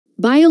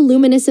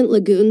Bioluminescent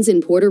lagoons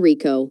in Puerto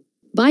Rico.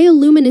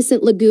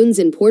 Bioluminescent lagoons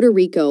in Puerto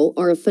Rico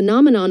are a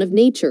phenomenon of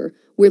nature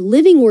where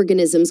living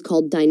organisms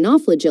called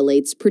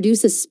dinoflagellates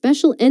produce a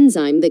special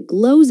enzyme that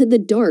glows in the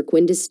dark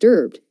when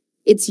disturbed.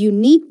 Its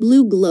unique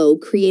blue glow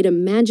creates a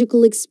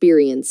magical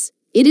experience.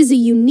 It is a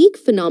unique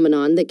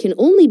phenomenon that can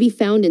only be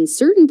found in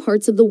certain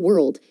parts of the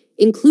world,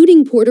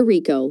 including Puerto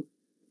Rico.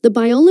 The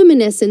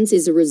bioluminescence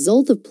is a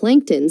result of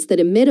planktons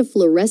that emit a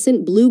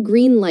fluorescent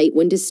blue-green light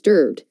when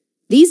disturbed.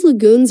 These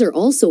lagoons are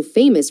also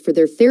famous for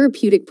their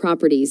therapeutic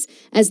properties,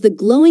 as the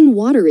glowing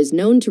water is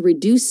known to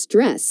reduce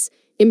stress,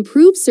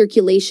 improve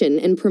circulation,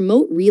 and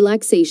promote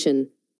relaxation.